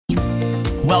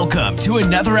Welcome to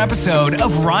another episode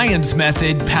of Ryan's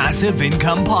Method Passive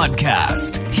Income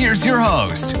Podcast. Here's your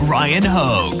host, Ryan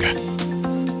Hogue.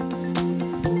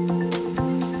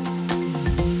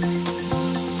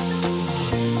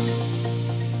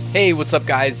 Hey, what's up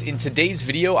guys? In today's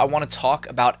video, I want to talk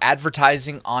about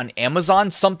advertising on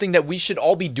Amazon, something that we should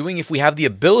all be doing if we have the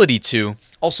ability to.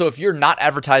 Also, if you're not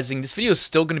advertising, this video is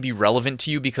still going to be relevant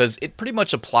to you because it pretty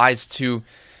much applies to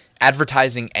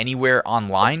advertising anywhere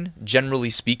online, generally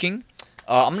speaking.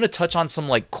 I'm going to touch on some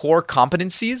core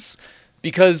competencies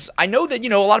because I know that,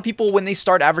 a lot of people when they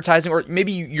start advertising, or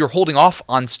maybe you're holding off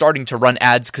on starting to run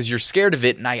ads because you're scared of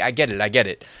it, and I get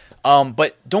it.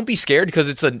 But don't be scared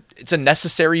because it's a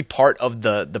necessary part of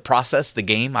the process, the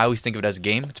game. I always think of it as a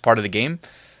game. It's part of the game.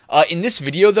 In this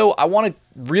video, though, I want to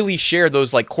really share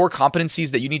those core competencies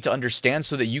that you need to understand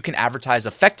so that you can advertise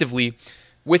effectively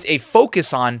with a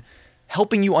focus on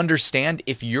helping you understand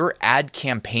if your ad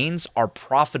campaigns are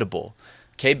profitable.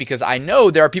 Okay, because I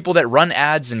know there are people that run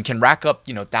ads and can rack up,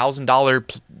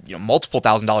 $1,000, multiple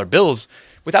 $1,000 bills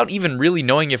without even really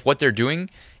knowing if what they're doing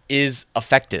is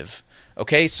effective.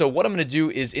 Okay, so what I'm going to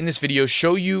do is in this video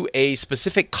show you a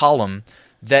specific column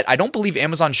that I don't believe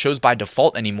Amazon shows by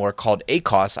default anymore called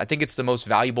ACoS. I think it's the most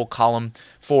valuable column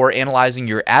for analyzing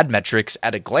your ad metrics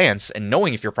at a glance and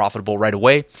knowing if you're profitable right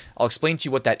away. I'll explain to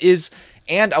you what that is,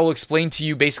 and I will explain to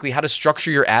you basically how to structure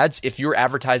your ads if you're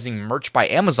advertising Merch by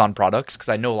Amazon products, because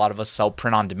I know a lot of us sell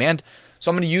print on demand.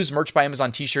 So I'm going to use Merch by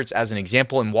Amazon t-shirts as an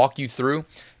example and walk you through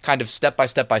kind of step by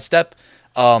step,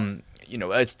 a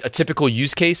typical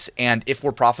use case, and if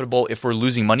we're profitable, if we're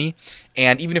losing money,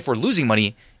 and even if we're losing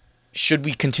money, should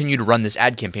we continue to run this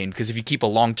ad campaign? Because if you keep a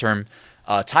long-term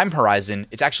time horizon,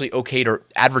 it's actually okay to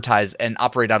advertise and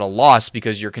operate at a loss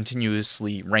because you're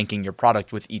continuously ranking your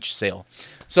product with each sale.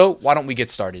 So why don't we get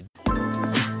started?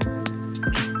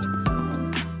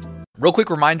 Real quick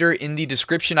reminder, in the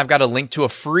description, I've got a link to a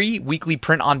free weekly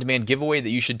print-on-demand giveaway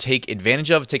that you should take advantage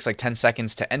of. It takes 10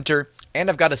 seconds to enter. And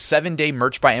I've got a 7-day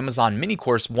Merch by Amazon mini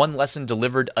course, one lesson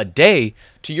delivered a day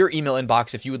to your email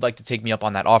inbox if you would like to take me up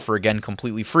on that offer. Again,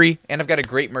 completely free. And I've got a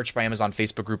great Merch by Amazon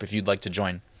Facebook group if you'd like to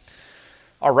join.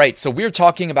 All right, so we're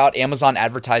talking about Amazon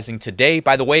advertising today.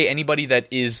 By the way, anybody that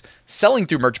is selling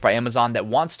through Merch by Amazon that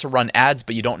wants to run ads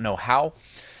but you don't know how,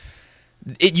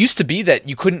 it used to be that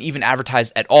you couldn't even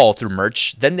advertise at all through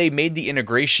Merch. Then they made the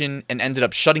integration and ended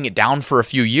up shutting it down for a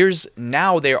few years.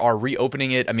 Now they are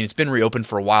reopening it. I mean, it's been reopened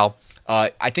for a while.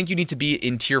 I think you need to be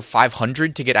in tier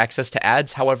 500 to get access to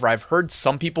ads. However, I've heard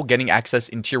some people getting access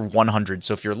in tier 100.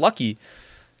 So if you're lucky,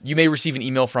 you may receive an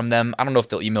email from them. I don't know if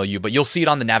they'll email you, but you'll see it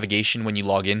on the navigation when you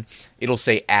log in. It'll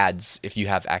say ads if you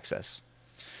have access.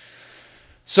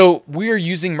 So we're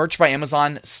using Merch by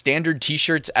Amazon standard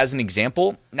t-shirts as an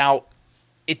example. Now,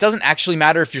 it doesn't actually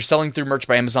matter if you're selling through Merch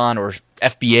by Amazon or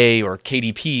FBA or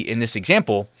KDP in this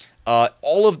example.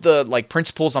 All of the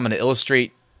principles I'm going to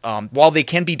illustrate, while they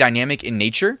can be dynamic in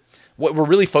nature, what we're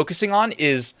really focusing on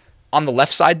is on the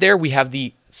left side there, we have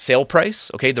the sale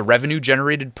price, okay, the revenue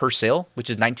generated per sale, which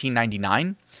is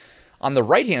 $19.99. On the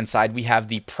right-hand side, we have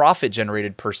the profit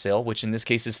generated per sale, which in this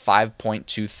case is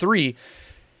 $5.23.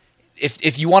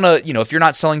 If you want to, if you're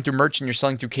not selling through Merch and you're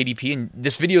selling through KDP, and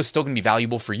this video is still going to be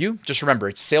valuable for you, just remember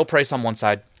it's sale price on one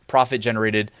side, profit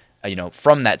generated,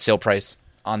 from that sale price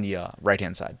on the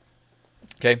right-hand side.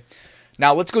 Okay.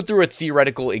 Now let's go through a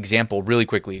theoretical example really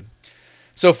quickly.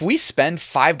 So if we spend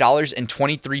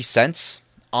 $5.23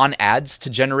 on ads to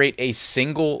generate a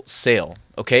single sale,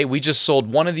 okay, we just sold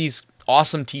one of these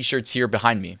awesome t-shirts here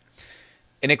behind me,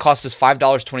 and it cost us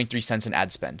 $5.23 in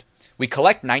ad spend. We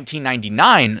collect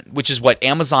 $19.99, which is what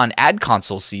Amazon Ad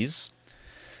Console sees.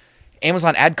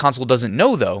 Amazon Ad Console doesn't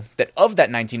know, though, that of that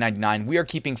 $19.99, we are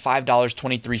keeping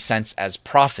 $5.23 as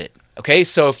profit. Okay,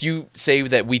 so if you say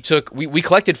that we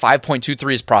collected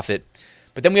 5.23 as profit,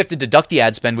 but then we have to deduct the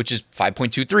ad spend, which is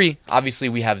 5.23, obviously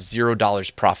we have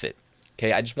 $0 profit.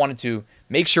 Okay, I just wanted to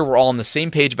make sure we're all on the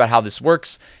same page about how this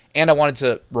works, and I wanted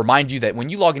to remind you that when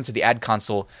you log into the Ad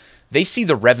Console, they see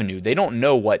the revenue. They don't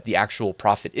know what the actual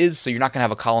profit is, so you're not going to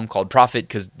have a column called profit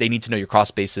because they need to know your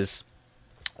cost basis,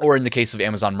 or in the case of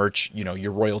Amazon Merch,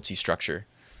 your royalty structure.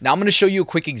 Now I'm going to show you a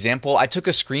quick example. I took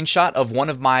a screenshot of one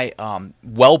of my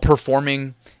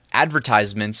well-performing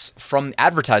advertisements from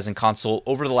Advertising Console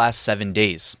over the last 7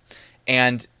 days.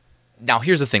 And now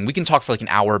here's the thing. We can talk for an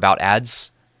hour about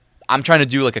ads. I'm trying to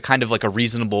do a kind of a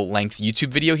reasonable length YouTube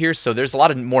video here, so there's a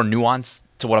lot of more nuance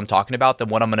to what I'm talking about than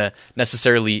what I'm going to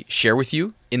necessarily share with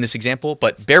you in this example,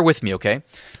 but bear with me, okay?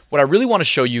 What I really want to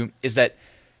show you is that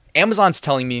Amazon's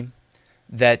telling me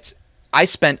that I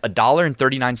spent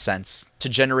 $1.39 to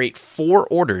generate 4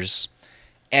 orders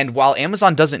And while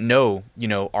Amazon doesn't know,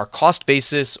 our cost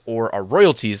basis or our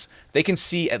royalties, they can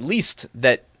see at least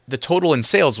that the total in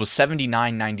sales was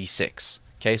 $79.96.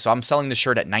 Okay, so I'm selling the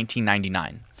shirt at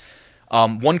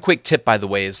 $19.99. One quick tip, by the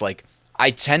way, is I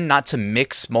tend not to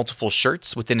mix multiple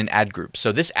shirts within an ad group.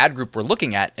 So this ad group we're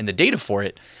looking at and the data for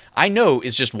it, I know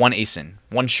is just one ASIN,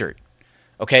 one shirt.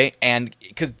 Okay, and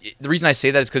because the reason I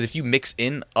say that is because if you mix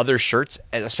in other shirts,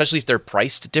 especially if they're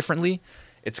priced differently,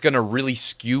 it's going to really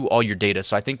skew all your data.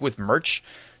 So I think with merch,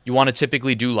 you want to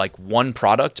typically do one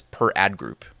product per ad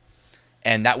group.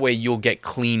 And that way you'll get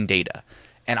clean data.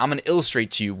 And I'm going to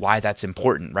illustrate to you why that's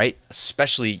important, right?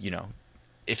 Especially,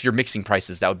 if you're mixing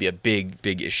prices, that would be a big,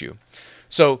 big issue.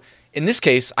 So in this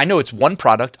case, I know it's one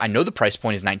product. I know the price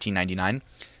point is $19.99.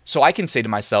 So I can say to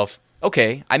myself,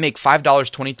 okay, I make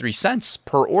 $5.23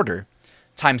 per order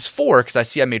times 4, because I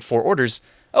see I made 4 orders.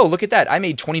 Oh, look at that. I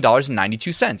made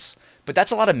 $20.92. But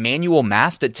that's a lot of manual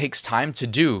math that takes time to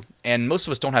do. And most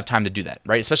of us don't have time to do that,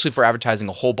 right? Especially if we're advertising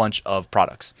a whole bunch of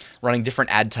products, running different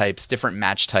ad types, different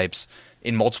match types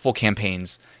in multiple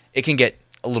campaigns. It can get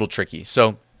a little tricky.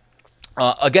 So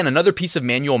again, another piece of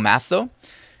manual math though,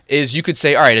 is you could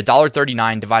say, all right,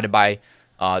 $1.39 divided by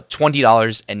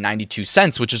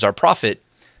 $20.92, which is our profit.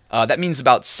 That means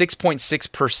about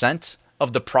 6.6%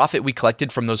 of the profit we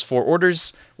collected from those 4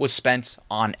 orders was spent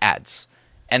on ads.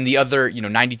 And the other,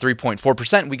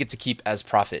 93.4% we get to keep as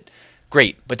profit.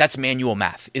 Great, but that's manual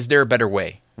math. Is there a better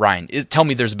way, Ryan? Tell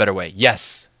me there's a better way.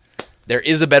 Yes, there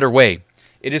is a better way.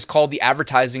 It is called the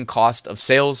advertising cost of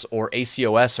sales, or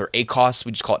ACOS, or ACOS.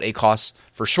 We just call it ACOS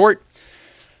for short.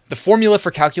 The formula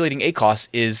for calculating ACOS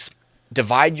is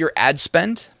divide your ad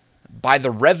spend by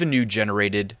the revenue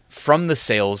generated from the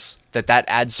sales that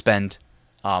ad spend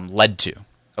led to.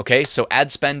 Okay, so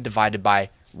ad spend divided by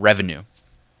revenue.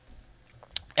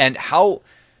 And how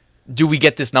do we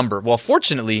get this number? Well,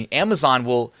 fortunately, Amazon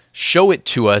will show it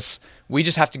to us. We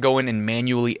just have to go in and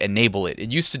manually enable it.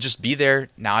 It used to just be there.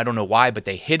 Now I don't know why, but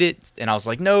they hid it. And I was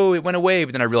like, no, it went away.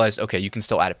 But then I realized, okay, you can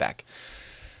still add it back.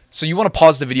 So you want to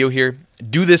pause the video here.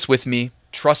 Do this with me.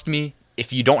 Trust me,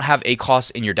 if you don't have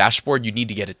ACOS in your dashboard, you need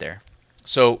to get it there.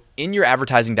 So in your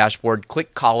advertising dashboard,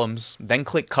 click columns, then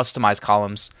click customize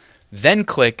columns, then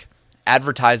click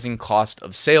advertising cost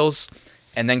of sales,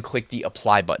 and then click the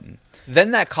apply button.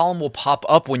 Then that column will pop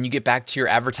up when you get back to your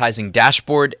advertising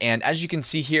dashboard. And as you can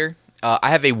see here,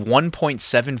 I have a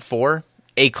 1.74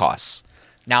 ACOS.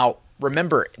 Now,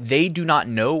 remember, they do not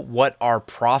know what our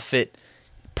profit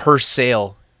per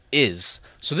sale is.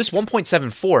 So this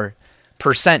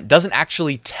 1.74% doesn't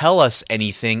actually tell us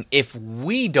anything if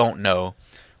we don't know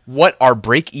what our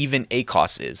break-even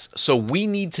ACOS is. So we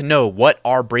need to know what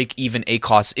our break-even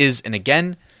ACOS is. And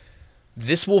again,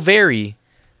 this will vary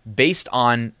based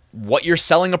on what you're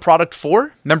selling a product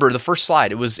for. Remember the first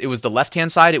slide, it was the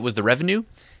left-hand side, it was the revenue,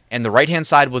 and the right-hand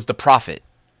side was the profit.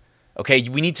 Okay,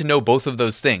 we need to know both of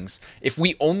those things. If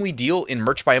we only deal in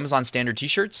Merch by Amazon standard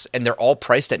t-shirts and they're all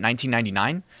priced at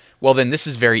 $19.99, well then this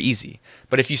is very easy.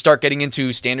 But if you start getting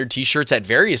into standard t-shirts at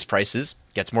various prices,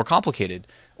 it gets more complicated,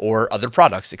 or other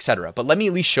products, etc. But let me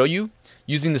at least show you,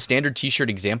 using the standard t-shirt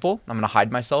example, I'm going to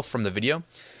hide myself from the video,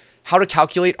 how to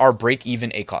calculate our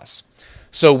break-even ACOS.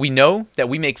 So we know that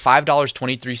we make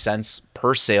 $5.23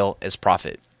 per sale as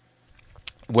profit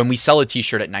when we sell a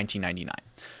t-shirt at $19.99.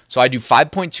 So I do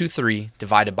 5.23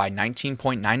 divided by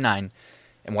 19.99,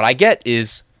 and what I get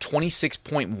is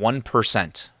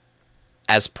 26.1%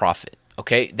 as profit.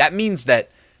 Okay, that means that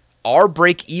our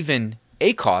break-even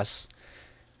ACOS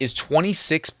is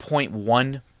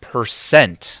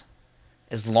 26.1%.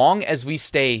 As long as we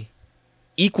stay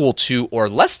equal to or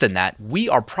less than that, we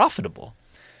are profitable.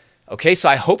 Okay, so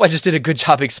I hope I just did a good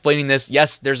job explaining this.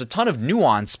 Yes, there's a ton of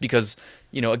nuance because,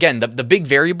 again, the big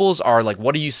variables are like,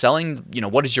 what are you selling?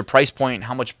 What is your price point?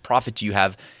 How much profit do you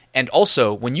have? And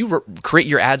also, when you create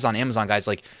your ads on Amazon, guys,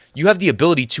 you have the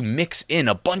ability to mix in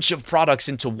a bunch of products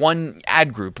into one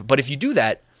ad group. But if you do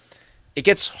that, it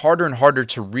gets harder and harder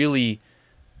to really,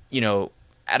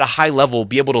 at a high level,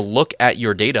 be able to look at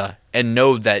your data and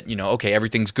know that, okay,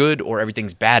 everything's good or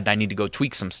everything's bad and I need to go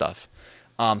tweak some stuff.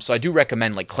 So I do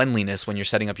recommend cleanliness when you're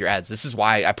setting up your ads. This is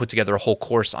why I put together a whole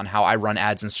course on how I run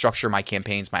ads and structure my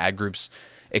campaigns, my ad groups,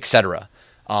 etc.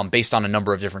 Based on a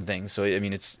number of different things. So I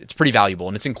mean, it's pretty valuable,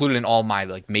 and it's included in all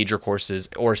my major courses,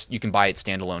 or you can buy it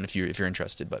standalone if you're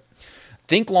interested. But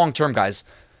think long term, guys.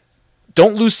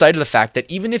 Don't lose sight of the fact that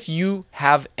even if you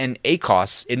have an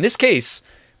ACOS, in this case,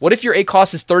 what if your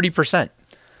ACOS is 30%?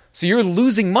 So you're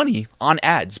losing money on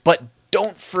ads, but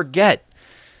don't forget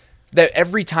that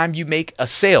every time you make a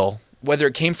sale, whether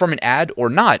it came from an ad or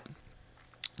not,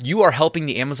 you are helping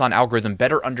the Amazon algorithm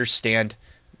better understand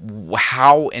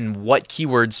how and what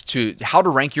keywords how to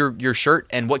rank your shirt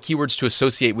and what keywords to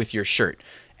associate with your shirt.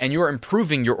 And you're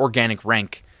improving your organic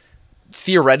rank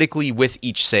theoretically with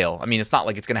each sale. I mean, it's not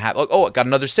like it's going to have, oh, I got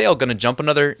another sale, going to jump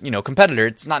another, competitor.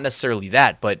 It's not necessarily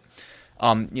that, but,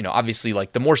 obviously,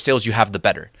 like, the more sales you have, the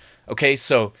better. Okay,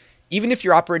 so even if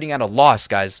you're operating at a loss,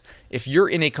 guys, if you're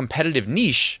in a competitive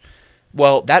niche,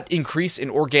 well, that increase in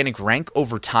organic rank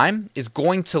over time is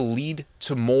going to lead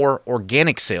to more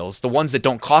organic sales, the ones that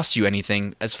don't cost you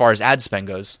anything as far as ad spend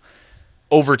goes,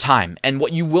 over time. And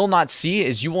what you will not see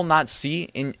is you will not see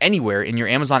anywhere in your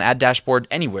Amazon ad dashboard,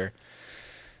 anywhere,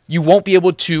 you won't be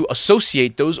able to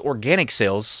associate those organic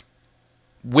sales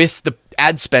with the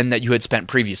ad spend that you had spent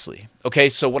previously. Okay,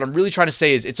 so what I'm really trying to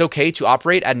say is it's okay to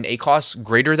operate at an ACoS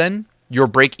greater than your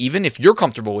break even if you're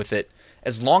comfortable with it,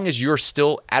 as long as you're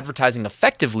still advertising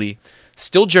effectively,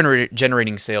 still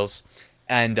generating sales,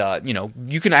 and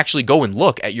you can actually go and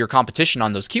look at your competition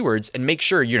on those keywords and make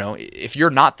sure, if you're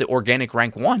not the organic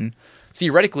rank 1,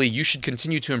 theoretically you should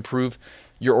continue to improve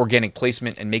your organic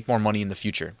placement and make more money in the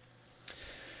future.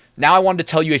 Now I wanted to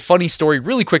tell you a funny story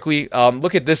really quickly.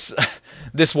 Look at this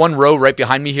this one row right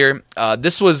behind me here.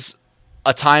 This was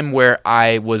a time where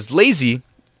I was lazy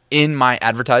in my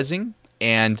advertising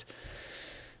and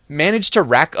managed to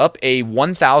rack up a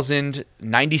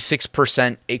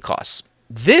 1,096% ACoS.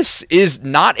 This is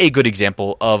not a good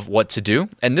example of what to do.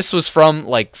 And this was from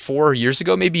like 4 years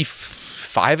ago, maybe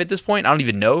 5 at this point. I don't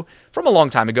even know, from a long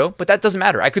time ago, but that doesn't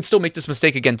matter. I could still make this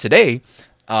mistake again today.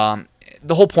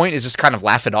 The whole point is just kind of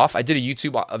laugh it off. I did a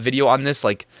YouTube video on this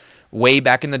like way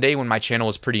back in the day when my channel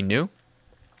was pretty new.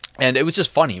 And it was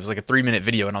just funny. It was like a 3-minute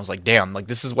video. And I was like, damn, like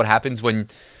this is what happens when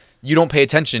you don't pay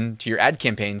attention to your ad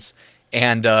campaigns.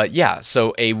 And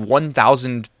so a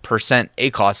 1,000%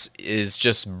 ACoS is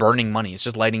just burning money. It's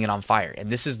just lighting it on fire. And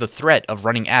this is the threat of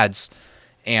running ads.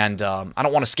 And I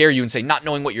don't want to scare you and say not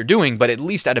knowing what you're doing, but at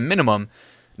least at a minimum,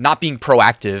 not being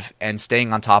proactive and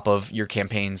staying on top of your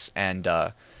campaigns and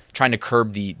trying to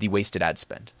curb the wasted ad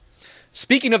spend.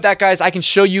 Speaking of that, guys, I can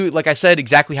show you, like I said,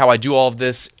 exactly how I do all of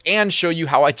this and show you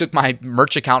how I took my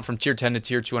merch account from tier 10 to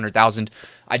tier 200,000.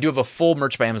 I do have a full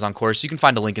Merch by Amazon course. You can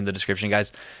find a link in the description,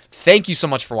 guys. Thank you so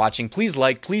much for watching. Please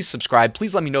like, please subscribe.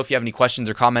 Please let me know if you have any questions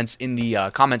or comments in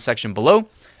the comment section below.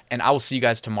 And I will see you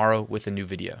guys tomorrow with a new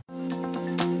video.